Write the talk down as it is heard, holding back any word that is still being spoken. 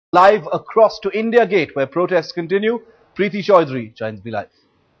Live across to India Gate, where protests continue. Preeti Chaudhary joins me live.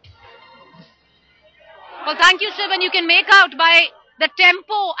 Well, thank you, Shiv. And you can make out by the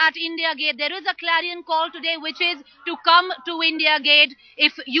tempo at India Gate. There is a clarion call today, which is to come to India Gate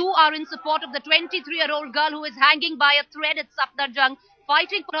if you are in support of the 23-year-old girl who is hanging by a thread at Safdarjung,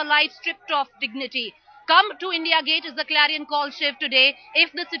 fighting for her life stripped of dignity. Come to India Gate is the clarion call, Shiv, today,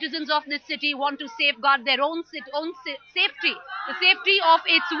 if the citizens of this city want to safeguard their own safety, the safety of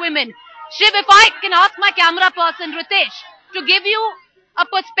its women. Shiv, if I can ask my camera person, Ritesh, to give you a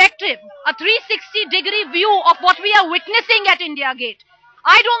perspective, a 360-degree view of what we are witnessing at India Gate.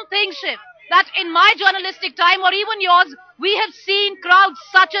 I don't think, Shiv, that in my journalistic time or even yours, we have seen crowds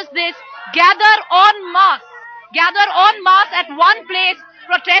such as this gather en masse at one place,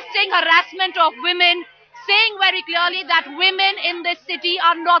 protesting harassment of women, saying very clearly that women in this city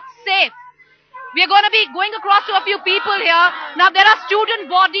are not safe. We are going to be going across to a few people here. Now, there are student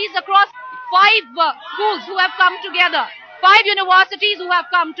bodies across 5 schools who have come together, 5 universities who have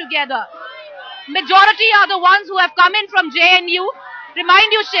come together. Majority are the ones who have come in from JNU. Remind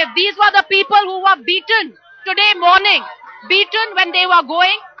you, Shiv, these were the people who were beaten today morning, beaten when they were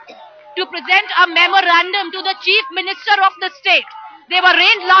going to present a memorandum to the Chief Minister of the state. They were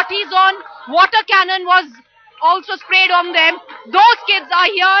rained lathis on, water cannon was also sprayed on them. Those kids are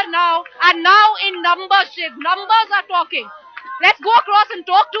here now, and now in numbers, Shiv, numbers are talking. Let's go across and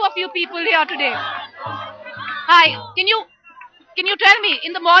talk to a few people here today. Hi, can you tell me,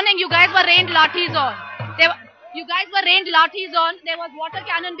 in the morning you guys were rained lathis on. You guys were rained lathis on, there was water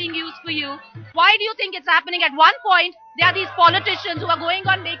cannon being used for you. Why do you think it's happening? At one point, there are these politicians who are going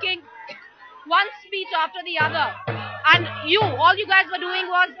on making one speech after the other. And all you guys were doing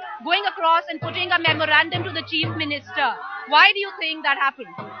was going across and putting a memorandum to the Chief Minister. Why do you think that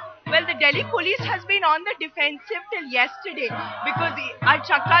happened? Well, the Delhi police has been on the defensive till yesterday because at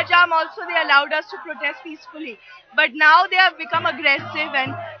Chakka Jam also they allowed us to protest peacefully. But now they have become aggressive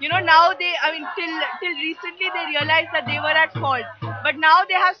and, now till recently they realized that they were at fault. But now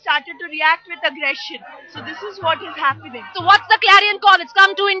they have started to react with aggression. So this is what is happening. So what's the clarion call? It's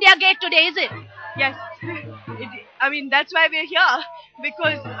come to India Gate today, is it? Yes. That's why we're here.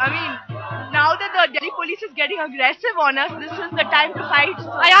 Because, now that the Delhi police is getting aggressive on us, this is the time to fight. So.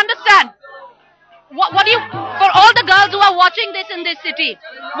 I understand. What do you, for all the girls who are watching this in this city,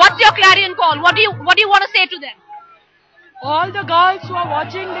 what's your clarion call? What do you want to say to them? All the girls who are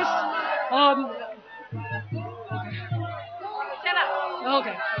watching this, all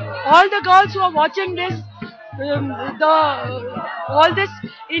the girls who are watching this, all this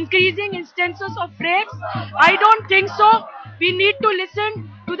increasing instances of rapes, I don't think so. We need to listen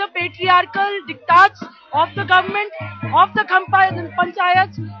to the patriarchal diktats of the government, of the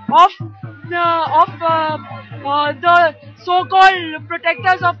panchayats, of the so-called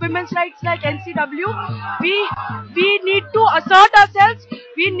protectors of women's rights like NCW. We need to assert ourselves.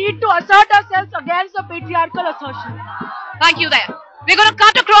 We need to assert ourselves against the patriarchal assertion. Thank you there. We're going to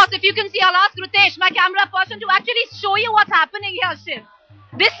cut across. If you can see, I'll ask Ritesh, my camera person, to actually show you what's happening here, Shiv.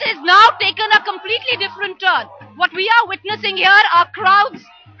 This is now taken a completely different turn. What we are witnessing here are crowds,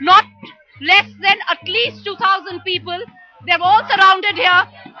 not less than at least 2,000 people. They're all surrounded here.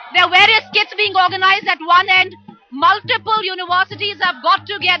 There are various kits being organized at one end. Multiple universities have got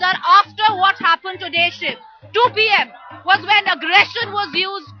together after what happened today, Shiv. 2 p.m. was when aggression was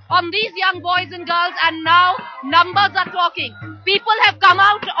used on these young boys and girls, and now numbers are talking. People have come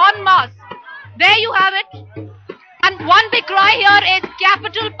out en masse. There you have it. And one big cry here is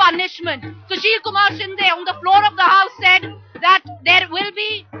capital punishment. Sushil Kumar Shinde on the floor of the House said that there will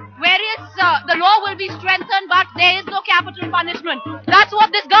be the law will be strengthened, but there is no capital punishment. That's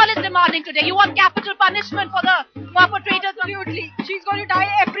what this girl is demanding today. You want capital punishment for the perpetrators? Absolutely. She's going to die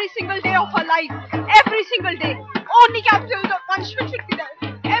every single day of her life. Every single day. Only capital punishment should be there.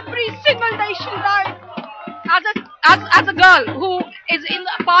 Every single day she'll die. As a girl who is in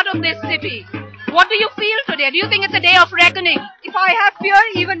a part of this city, what do you feel today? Do you think it's a day of reckoning? If I have fear,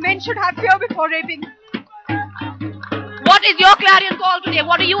 even men should have fear before raping. What is your clarion call today?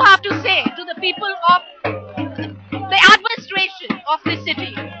 What do you have to say to the people of the administration of this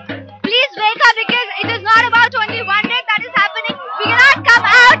city? Please wake up, because it is not about only one day that is happening. We cannot come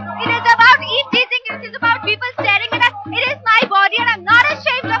out. It is about each-teaching. It is about people staring at us. It is my body and I'm not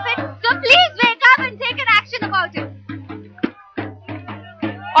ashamed of it. So please wake up and take an action about it.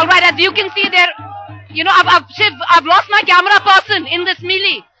 Alright, as you can see there, I've lost my camera person in this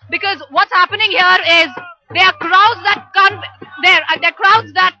melee, because what's happening here is there are crowds that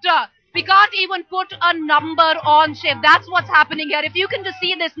we can't even put a number on, Shiv. That's what's happening here. If you can just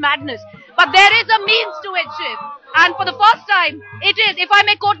see this madness. But there is a means to it, Shiv. And for the first time, it is, if I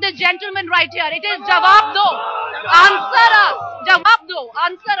may quote the gentleman right here, it is Jawab Do, answer us. Jawab Do,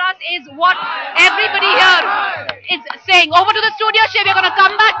 answer us is what everybody here is saying. Over to the studio, Shiv, we're going to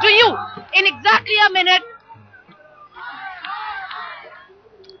come back to you in exactly a minute.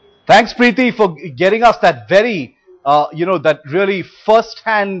 Thanks, Preeti, for getting us that very, that really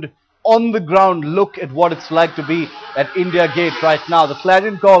first-hand, on-the-ground look at what it's like to be at India Gate right now. The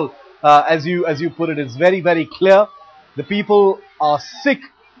clarion call, as you put it, is very, very clear. The people are sick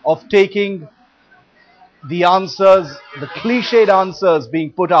of taking the answers, the cliched answers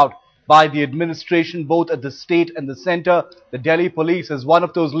being put out by the administration, both at the state and the center. The Delhi police, as one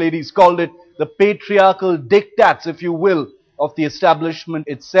of those ladies called it, the patriarchal diktats, if you will, of the establishment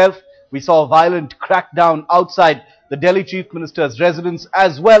itself. We saw a violent crackdown outside the Delhi Chief Minister's residence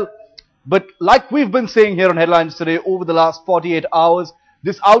as well. But like we've been saying here on Headlines Today over the last 48 hours,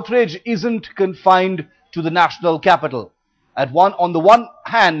 this outrage isn't confined to the national capital. On the one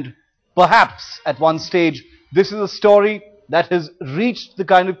hand, perhaps at one stage, this is a story that has reached the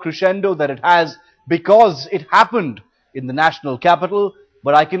kind of crescendo that it has because it happened in the national capital.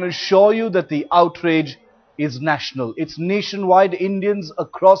 But I can assure you that the outrage is national. It's nationwide. Indians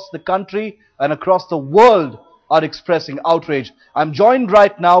across the country and across the world are expressing outrage. I'm joined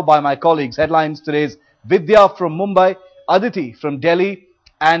right now by my colleagues. Headlines Today's Vidya from Mumbai, Aditi from Delhi,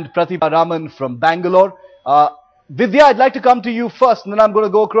 and Pratibha Raman from Bangalore. Vidya, I'd like to come to you first, and then I'm going to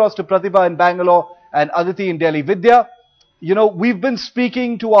go across to Pratibha in Bangalore and Aditi in Delhi. Vidya, we've been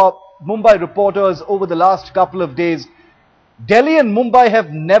speaking to our Mumbai reporters over the last couple of days. Delhi and Mumbai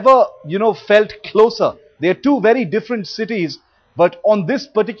have never, felt closer. They're two very different cities, but on this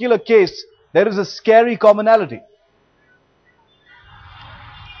particular case, there is a scary commonality.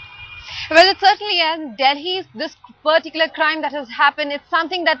 Well, it certainly is. Delhi's this particular crime that has happened, it's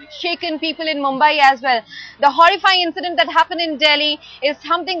something that's shaken people in Mumbai as well. The horrifying incident that happened in Delhi is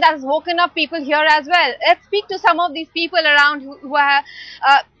something that has woken up people here as well. Let's speak to some of these people around who are,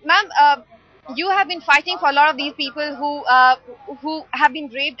 ma'am, you have been fighting for a lot of these people who have been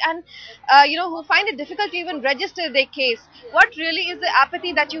raped and who find it difficult to even register their case. What really is the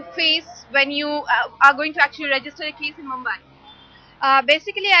apathy that you face when you are going to actually register a case in Mumbai?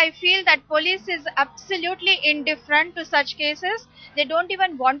 Basically, I feel that police is absolutely indifferent to such cases. They don't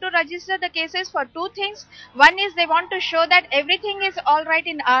even want to register the cases for two things. One is they want to show that everything is all right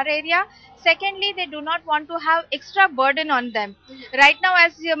in our area. Secondly, they do not want to have extra burden on them. Right now,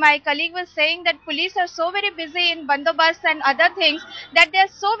 as my colleague was saying, that police are so very busy in bandobast and other things that they are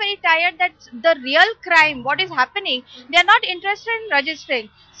so very tired that the real crime, what is happening, they are not interested in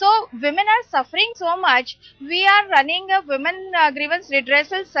registering. So, women are suffering so much. We are running a women grievance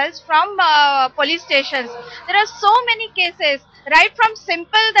redressal cells from police stations. There are so many cases, right from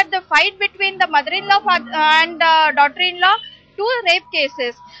simple that the fight between the mother-in-law and daughter-in-law to rape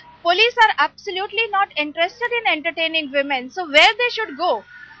cases. Police are absolutely not interested in entertaining women. So where they should go?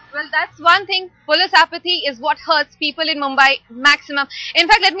 Well, that's one thing. Police apathy is what hurts people in Mumbai maximum. In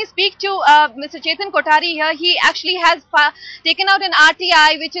fact, let me speak to Mr. Chetan Kothari here. He actually has taken out an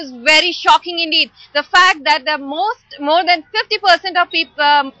RTI, which is very shocking indeed. The fact that the more than 50% of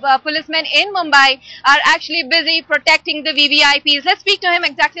policemen in Mumbai are actually busy protecting the VVIPs. Let's speak to him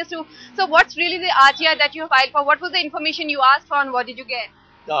exactly as to, so what's really the RTI that you filed for? What was the information you asked for and what did you get?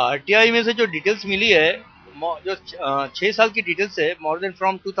 The RTI में से जो details मिली है, जो 6 साल की details है, more than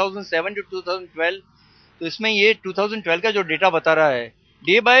from 2007 to 2012, तो इसमें ये 2012 का जो डेटा बता रहा है,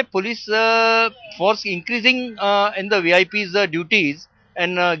 day bye police force increasing in the VIPs duties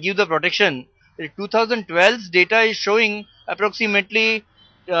and give the protection. 2012's data is showing approximately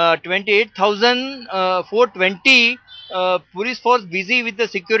 28,420 police force busy with the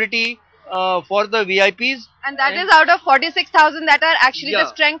security for the VIPs. And that is out of 46,000 that are actually the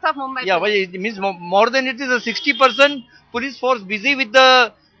strength of Mumbai. Yeah, but it means more than it is a 60% police force busy with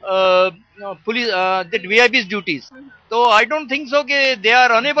the police that VIPs duties. So I don't think so. They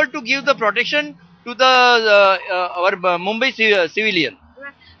are unable to give the protection to the our Mumbai civilian.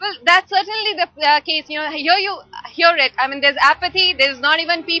 Well, that's certainly the case. Here you hear it. I mean, there's apathy. There's not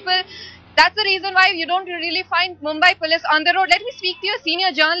even people. That's the reason why you don't really find Mumbai police on the road. Let me speak to your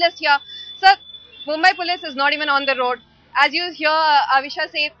senior journalist here. Sir, Mumbai police is not even on the road. As you hear Avisha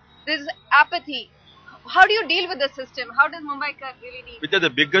say, there's apathy. How do you deal with the system? How does Mumbai really deal? Vidya, the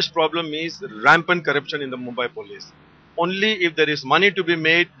biggest problem is rampant corruption in the Mumbai police. Only if there is money to be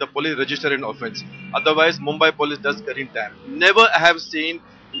made, the police register an offence. Otherwise, Mumbai police does carry time. Never I have seen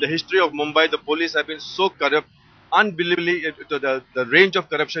in the history of Mumbai, the police have been so corrupt. Unbelievably, the range of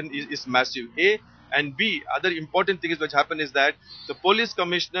corruption is massive. And B, other important thing is which happened is that the police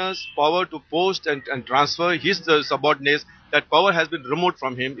commissioner's power to post and transfer his subordinates, that power has been removed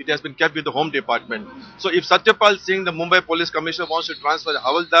from him. It has been kept with the Home Department. So if Satyapal Singh, the Mumbai police commissioner, wants to transfer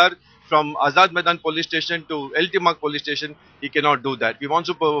Havaldar from Azad Maidan police station to LT Marg police station, he cannot do that. We want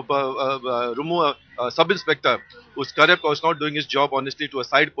to remove a sub-inspector who's corrupt or is not doing his job honestly to a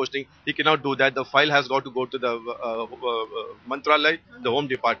side posting. He cannot do that. The file has got to go to the Mantralay, the Home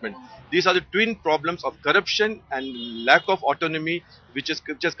Department. These are the twin problems of corruption and lack of autonomy, which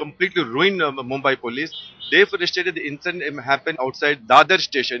has completely ruined Mumbai police. They frustrated the incident happened outside Dadar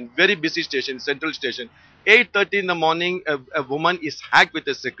station, very busy station, central station. 8:30 in the morning, a woman is hacked with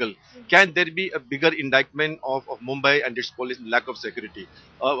a sickle. Can there be a bigger indictment of Mumbai and its police lack of security?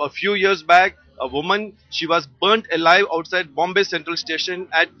 A few years back, a woman, she was burnt alive outside Bombay Central Station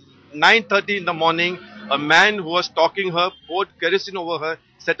at 9:30 in the morning. A man who was stalking her poured kerosene over her,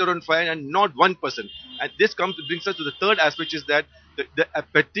 set her on fire, and not one person. And this brings us to the third aspect, is that the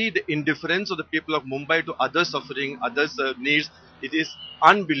apathy, the indifference of the people of Mumbai to others' suffering, others' needs, it is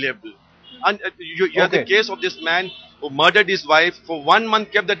unbelievable. And you have the case of this man who murdered his wife, for 1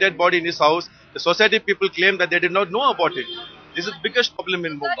 month kept the dead body in his house. The society people claim that they did not know about it. This is the biggest problem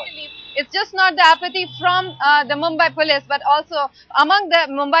in Mumbai. It's just not the apathy from the Mumbai police, but also among the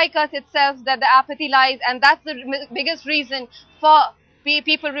Mumbaikars itself that the apathy lies, and that's the biggest reason for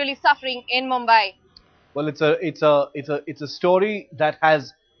people really suffering in Mumbai. Well, it's a story that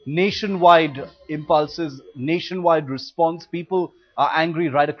has nationwide impulses, nationwide response. People are angry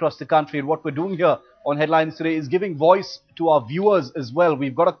right across the country, and what we're doing here on Headlines today is giving voice to our viewers as well.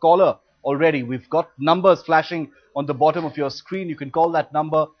 We've got a caller already. We've got numbers flashing on the bottom of your screen. You can call that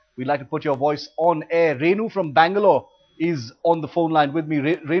number. We'd like to put your voice on air. Renu from Bangalore is on the phone line with me.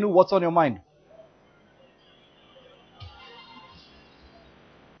 Renu, what's on your mind?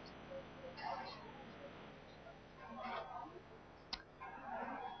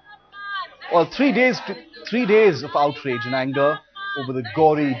 Well, 3 days of outrage and anger over the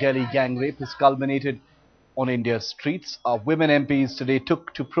gory Delhi gang rape has culminated on India's streets. Our women MPs today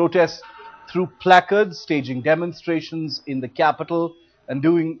took to protest through placards, staging demonstrations in the capital and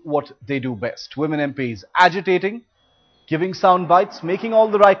doing what they do best. Women MPs agitating, giving sound bites, making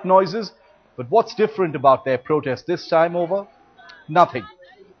all the right noises. But what's different about their protest this time over? Nothing.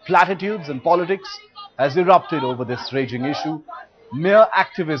 Platitudes and politics has erupted over this raging issue. Mere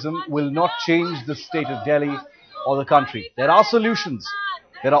activism will not change the state of Delhi or the country. There are solutions.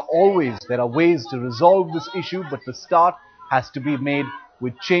 There are ways to resolve this issue, but the start has to be made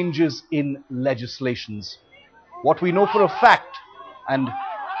with changes in legislations. What we know for a fact, and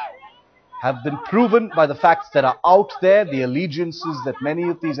have been proven by the facts that are out there, the allegiances that many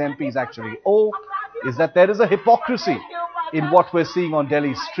of these MPs actually owe, is that there is a hypocrisy in what we're seeing on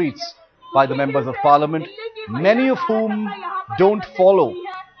Delhi streets by the members of parliament, many of whom don't follow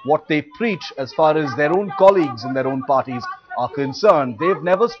what they preach as far as their own colleagues in their own parties are concerned. They've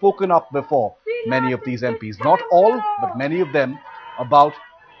never spoken up before, many of these MPs, not all, but many of them, about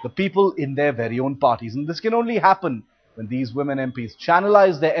the people in their very own parties. And this can only happen when these women MPs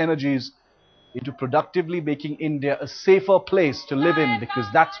channelize their energies into productively making India a safer place to live in, because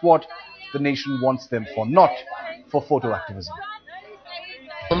that's what the nation wants them for, not for photo activism.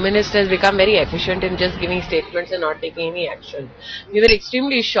 Home Minister has become very efficient in just giving statements and not taking any action. We were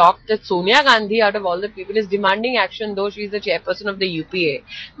extremely shocked that Sonia Gandhi, out of all the people, is demanding action, though she is the chairperson of the UPA,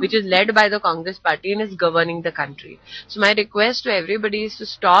 which is led by the Congress party and is governing the country. So my request to everybody is to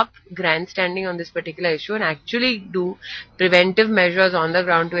stop grandstanding on this particular issue and actually do preventive measures on the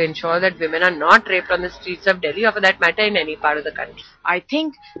ground to ensure that women are not raped on the streets of Delhi, or for that matter in any part of the country. I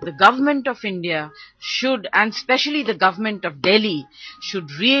think the government of India should, and especially the government of Delhi, should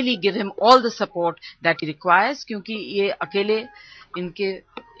really give him all the support that he requires, क्योंकि ये अकेले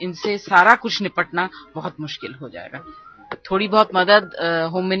इनसे सारा कुछ निपटना बहुत मुश्किल हो जाएगा. थोड़ी बहुत मदद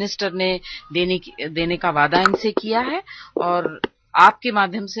होम मिनिस्टर ने देने का वादा इनसे किया है, और आपके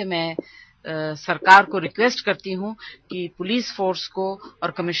माध्यम से मैं सरकार को रिक्वेस्ट करती हूँ कि पुलिस फोर्स को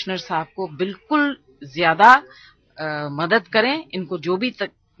और कमिश्नर साहब को बिल्कुल ज्यादा मदद करें, इनको जो भी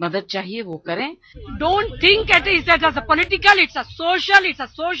मदद चाहिए वो करें. Don't think it is as a political, it's a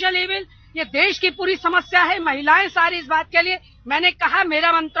social evil. ये देश की पूरी समस्या है. महिलाएं सारी इस बात के लिए, मैंने कहा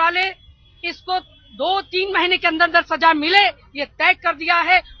मेरा मंत्रालय इसको 2-3 महीने के अंदर सजा मिले ये तय कर दिया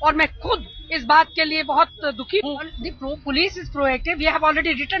है, और मैं खुद इस बात के लिए बहुत दुखी हूँ. The police is proactive. We have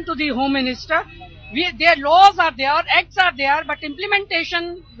already written to the Home Minister. Their laws are there, acts are there, but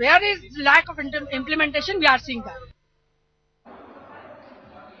implementation, where is lack of implementation, we are seeing that.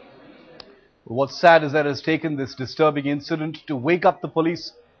 What's sad is that it has taken this disturbing incident to wake up the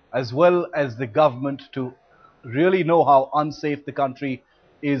police as well as the government to really know how unsafe the country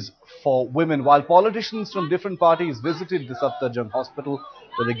is for women. While politicians from different parties visited the Safdarjung hospital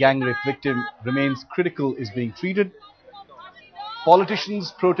where the gang rape victim remains critical is being treated,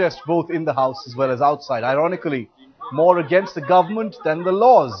 politicians protest both in the House as well as outside. Ironically, more against the government than the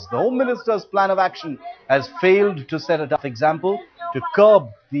laws. The Home Minister's plan of action has failed to set a tough example to curb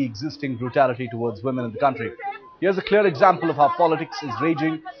the existing brutality towards women in the country. Here's a clear example of how politics is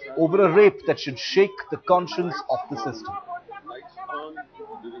raging over a rape that should shake the conscience of the system.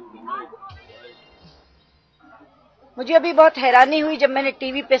 मुझे अभी बहुत हैरानी हुई जब मैंने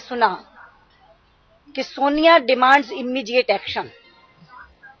TV पे सुना कि Sonia demands immediate action.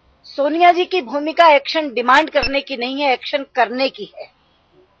 Sonia जी की भूमिका एक्शन डिमांड करने की नहीं है, एक्शन करने की है।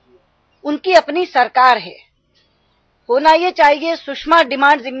 उनकी अपनी सरकार है, होना ये चाहिए Sushma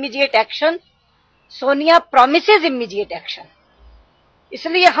demands immediate action, Sonia promises immediate action.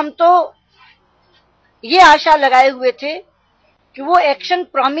 इसलिए हम तो ये आशा लगाए हुए थे कि वो एक्शन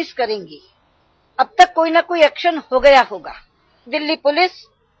प्रॉमिस करेंगी। अब तक कोई ना कोई एक्शन हो गया होगा। Delhi police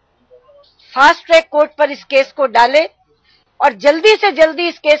fast track court पर इस केस को डाले और जल्दी से जल्दी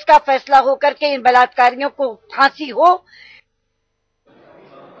इस केस का फैसला होकर के इन बलात्कारियों को फांसी हो।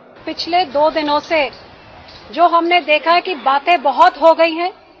 पिछले 2 दिनों से जो हमने देखा है कि बातें बहुत हो गई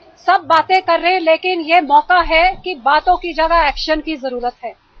हैं, सब बातें कर रहे हैं, लेकिन ये मौका है कि बातों की जगह एक्शन की जरूरत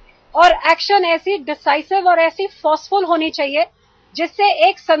है। और एक्शन ऐसी डिसाइसिव और ऐसी फोर्सफुल होनी चाहिए जिससे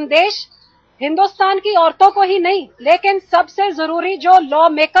एक संदेश हिंदुस्तान की औरतों को ही नहीं, लेकिन सबसे जरूरी जो लॉ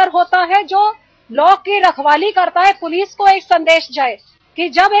मेकर होता है, जो लॉ की रखवाली करता है, पुलिस को एक संदेश जाए कि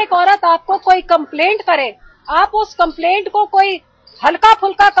जब एक औरत आपको कोई कंप्लेंट करे, आप उस कंप्लेंट को कोई हल्का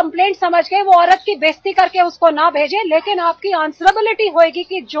फुल्का कंप्लेंट समझ के वो औरत की बेइज्जती करके उसको ना भेजे, लेकिन आपकी आंसरेबिलिटी होगी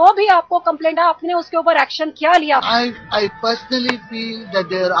कि जो भी आपको कंप्लेंट है आपने उसके ऊपर एक्शन क्या लिया। I personally feel that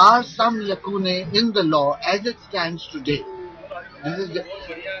there are some lacunae in the law as it stands today.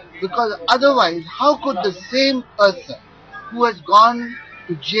 Because otherwise, how could the same person who has gone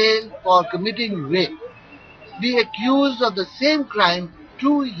to jail for committing rape be accused of the same crime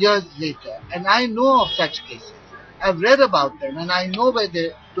 2 years later? And I know of such cases. I've read about them and I know where they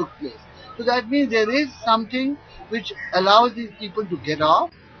took place. So that means there is something which allows these people to get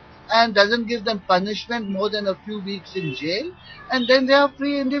off and doesn't give them punishment more than a few weeks in jail, and then they are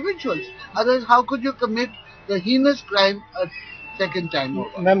free individuals. Otherwise, how could you commit the heinous crime a second time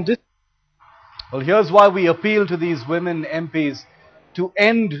over? Well, here's why we appeal to these women MPs to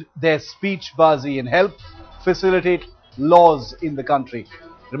end their speechbazi and help facilitate laws in the country.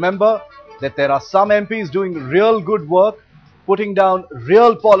 Remember that there are some MPs doing real good work, putting down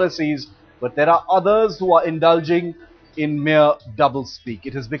real policies, but there are others who are indulging in mere doublespeak.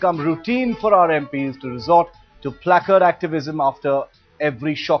 It has become routine for our MPs to resort to placard activism after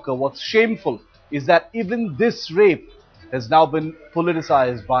every shocker. What's shameful is that even this rape has now been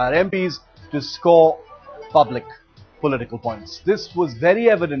politicized by our MPs to score public political points. This was very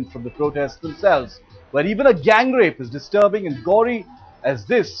evident from the protests themselves, where even a gang rape as disturbing and gory as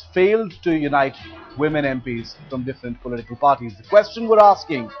this failed to unite women MPs from different political parties. The question we're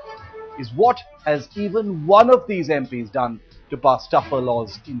asking is, what has even one of these MPs done to pass tougher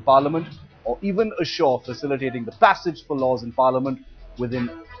laws in Parliament, or even assure facilitating the passage for laws in Parliament within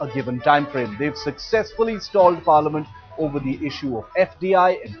a given time frame? They've successfully stalled Parliament over the issue of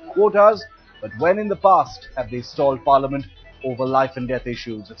FDI and quotas, but when in the past have they stalled Parliament over life and death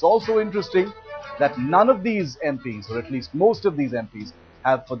issues? It's also interesting that none of these MPs, or at least most of these MPs,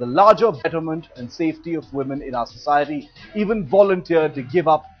 have, for the larger betterment and safety of women in our society, even volunteered to give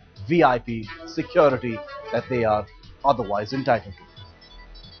up VIP security that they are otherwise entitled to.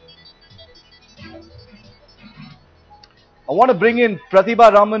 I want to bring in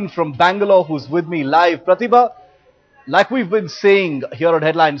Pratibha Raman from Bangalore, who's with me live. Pratibha, like we've been saying here at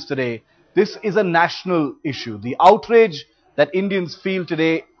Headlines today, this is a national issue. The outrage that Indians feel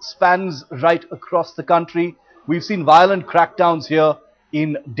today spans right across the country. We've seen violent crackdowns here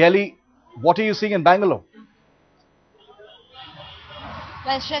in Delhi. What are you seeing in Bangalore?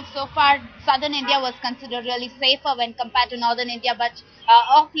 Well, Shiv, so far southern India was considered really safer when compared to northern India, but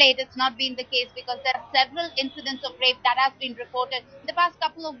of late it's not been the case because there are several incidents of rape that has been reported in the past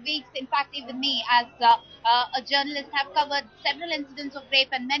couple of weeks. In fact, even me as a journalist have covered several incidents of rape,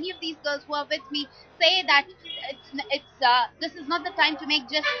 and many of these girls who are with me say that this is not the time to make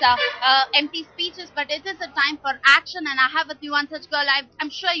just empty speeches, but it is a time for action. And I have with me one such girl. I'm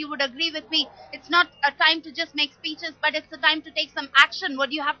sure you would agree with me. It's not a time to just make speeches, but it's a time to take some action. What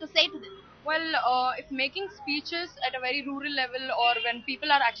do you have to say to this? Well, if making speeches at a very rural level, or when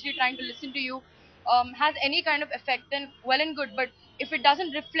people are actually trying to listen to you, has any kind of effect, then well and good. But if it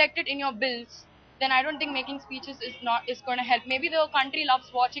doesn't reflect it in your bills, then I don't think making speeches is going to help. Maybe the country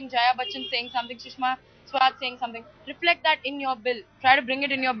loves watching Jaya Bachchan saying something, Sushma Swaraj saying something. Reflect that in your bill. Try to bring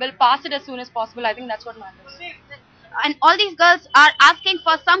it in your bill. Pass it as soon as possible. I think that's what matters. And all these girls are asking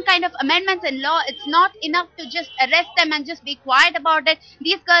for some kind of amendments in law. It's not enough to just arrest them and just be quiet about it.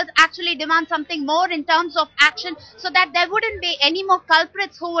 These girls actually demand something more in terms of action, so that there wouldn't be any more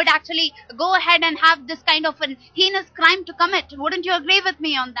culprits who would actually go ahead and have this kind of a heinous crime to commit. Wouldn't you agree with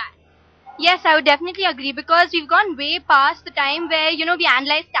me on that? Yes, I would definitely agree, because we've gone way past the time where, we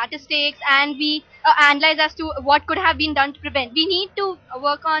analyze statistics and we analyze as to what could have been done to prevent. We need to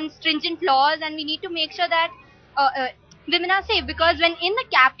work on stringent laws, and we need to make sure that women are safe, because when in the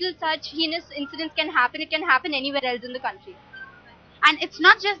capital such heinous incidents can happen, it can happen anywhere else in the country. And it's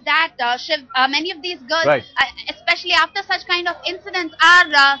not just that, Shiv, many of these girls, especially after such kind of incidents,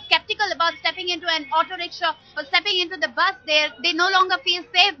 are skeptical about stepping into an auto rickshaw or stepping into the bus. They no longer feel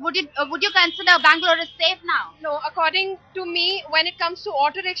safe. Would you consider Bangalore is safe now? No, according to me, when it comes to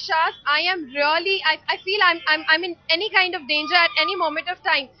auto rickshaws, I feel I'm in any kind of danger at any moment of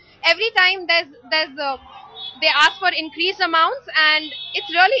time. Every time they ask for increased amounts, and it's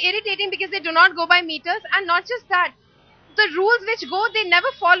really irritating because they do not go by meters. And not just that, the rules which go, they never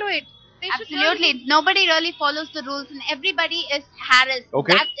follow it. Absolutely. Nobody really follows the rules, and everybody is harassed.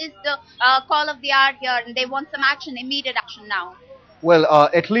 Okay. That is the call of the hour here, and they want some action, immediate action now. Well,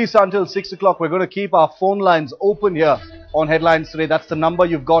 at least until 6 o'clock, we're going to keep our phone lines open here on Headlines Today. That's the number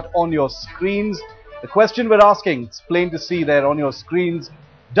you've got on your screens. The question we're asking, it's plain to see there on your screens.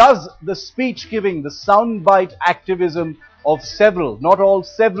 Does the speech giving, the soundbite activism of several, not all,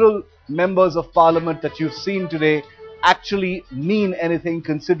 several members of parliament that you've seen today actually mean anything,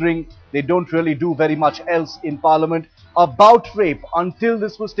 considering they don't really do very much else in parliament about rape until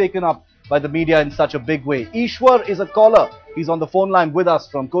this was taken up by the media in such a big way? Ishwar is a caller. He's on the phone line with us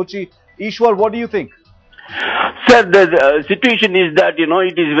from Kochi. Ishwar, what do you think? Sir, the situation is that,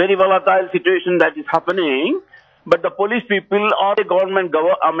 it is very volatile situation that is happening. But the police people or the government,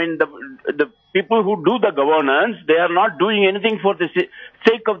 the people who do the governance, they are not doing anything for the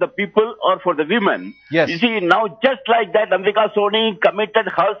sake of the people or for the women. Yes. You see, now just like that, Ambika Soni committed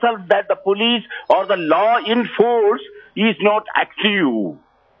herself that the police or the law in force is not active.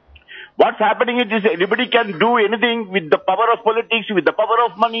 What's happening is everybody can do anything with the power of politics, with the power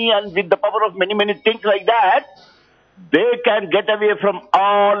of money, and with the power of many, many things like that. They can get away from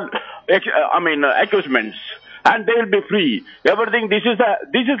all, accusations. And they will be free. Everything, this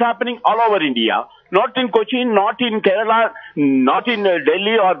is happening all over India. Not in Kochi, not in Kerala, not in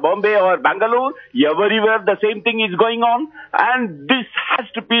Delhi or Bombay or Bangalore. Everywhere the same thing is going on. And this has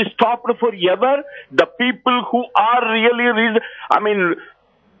to be stopped forever. The people who are really,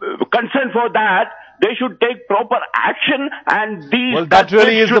 concerned for that, they should take proper action, and these... Well, that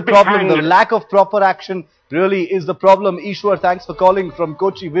really is the problem. The lack of proper action really is the problem. Ishwar, thanks for calling from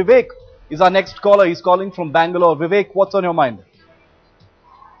Kochi. Vivek is our next caller. He's calling from Bangalore. Vivek, what's on your mind?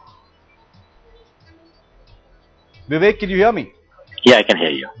 Vivek, can you hear me? Yeah, I can hear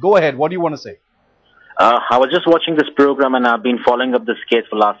you. Go ahead. What do you want to say? I was just watching this program, and I've been following up this case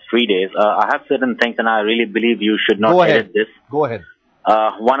for the last 3 days. I have certain things, and I really believe you should not edit this. Go ahead.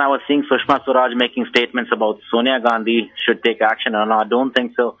 One, I was seeing Sushma Swaraj making statements about Sonia Gandhi should take action, and I don't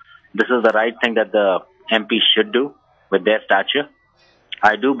think so. This is the right thing that the MP should do with their stature.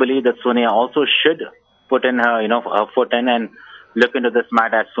 I do believe that Sonia also should put in her, her foot in and look into this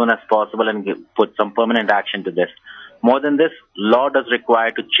matter as soon as possible and put some permanent action to this. More than this, law does require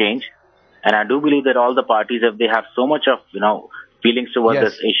to change, and I do believe that all the parties, if they have so much of, feelings towards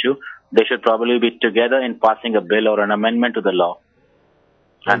this issue, they should probably be together in passing a bill or an amendment to the law.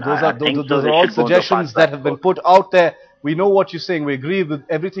 And those are all suggestions that have been put out there. We know what you're saying. We agree with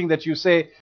everything that you say.